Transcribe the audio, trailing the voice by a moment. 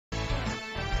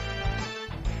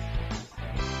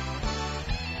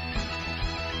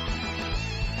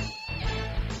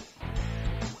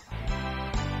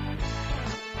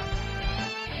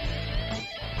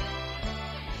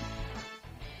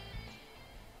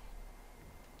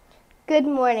Good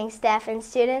morning, staff and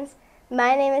students.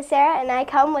 My name is Sarah, and I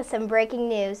come with some breaking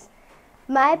news.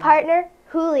 My partner,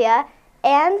 Julia,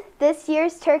 and this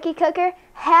year's turkey cooker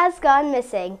has gone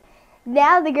missing.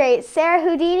 Now the great Sarah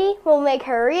Houdini will make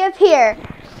her reappear.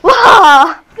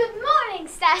 Whoa! Good morning,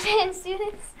 staff and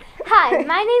students. Hi,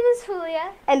 my name is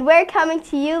Julia. And we're coming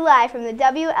to you live from the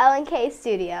WLNK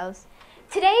studios.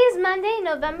 Today is Monday,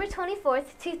 November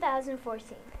 24th,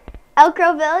 2014. Elk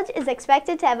Grove Village is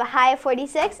expected to have a high of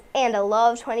 46 and a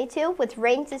low of 22 with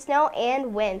rain to snow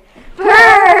and wind.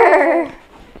 Brrr!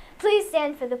 Please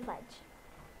stand for the pledge.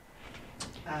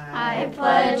 I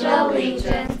pledge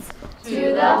allegiance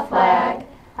to the flag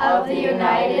of the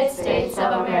United States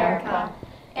of America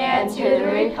and to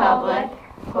the republic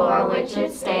for which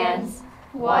it stands,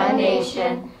 one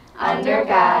nation, under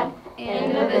God,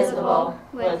 indivisible,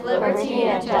 with liberty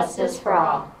and justice for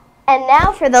all. And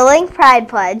now for the Link Pride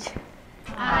Pledge.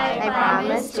 I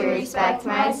promise to respect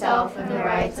myself and the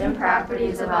rights and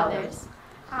properties of others.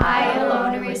 I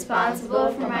alone am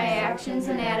responsible for my actions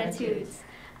and attitudes.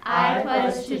 I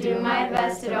pledge to do my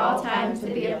best at all times to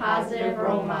be a positive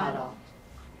role model.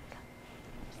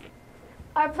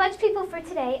 Our pledge people for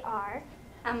today are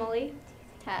Emily,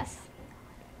 Tess.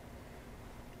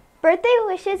 Birthday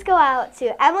wishes go out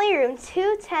to Emily, room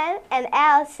 210, and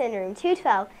Allison, room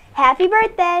 212. Happy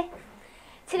birthday!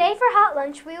 Today for hot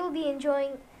lunch, we will be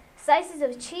enjoying slices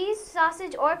of cheese,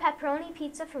 sausage, or pepperoni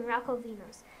pizza from Rocco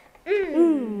Vino's.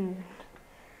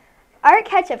 Art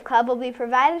Ketchup Club will be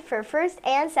provided for first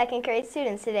and second grade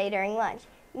students today during lunch.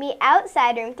 Meet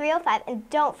outside room 305 and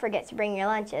don't forget to bring your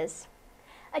lunches.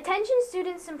 Attention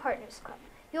Students and Partners Club.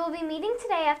 You will be meeting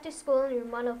today after school in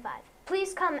room 105.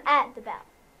 Please come at the bell.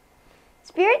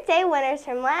 Spirit Day winners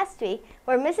from last week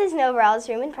were Mrs. Noverall's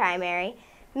room in primary,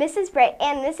 Mrs. Bright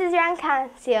and Mrs.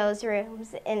 Roncancio's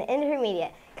rooms in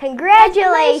intermediate.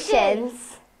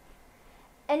 Congratulations!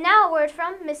 And now a word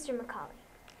from Mr. McCauley.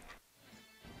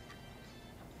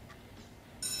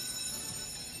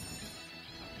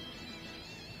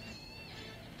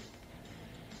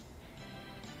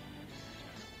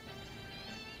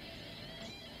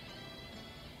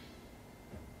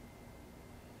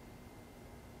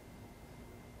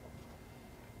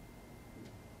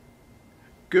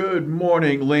 Good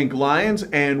morning, Link Lions,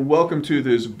 and welcome to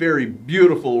this very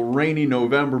beautiful rainy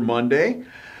November Monday.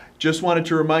 Just wanted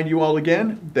to remind you all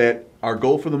again that our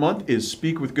goal for the month is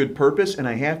Speak with Good Purpose, and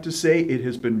I have to say it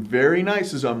has been very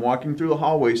nice as I'm walking through the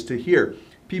hallways to hear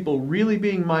people really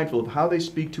being mindful of how they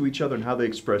speak to each other and how they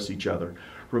express each other.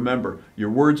 Remember,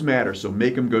 your words matter, so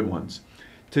make them good ones.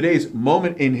 Today's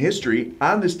moment in history,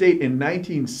 on this date in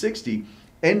 1960,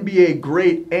 NBA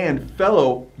great and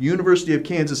fellow University of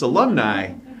Kansas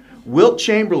alumni, Wilt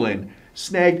Chamberlain,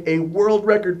 snagged a world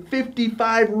record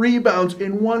 55 rebounds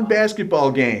in one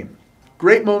basketball game.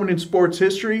 Great moment in sports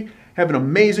history. Have an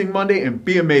amazing Monday and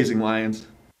be amazing, Lions.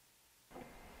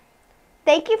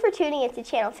 Thank you for tuning into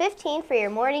Channel 15 for your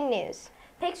morning news.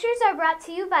 Pictures are brought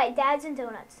to you by Dads and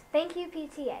Donuts. Thank you,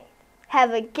 PTA.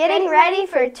 Have a Getting Ready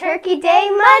for Turkey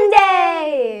Day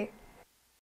Monday!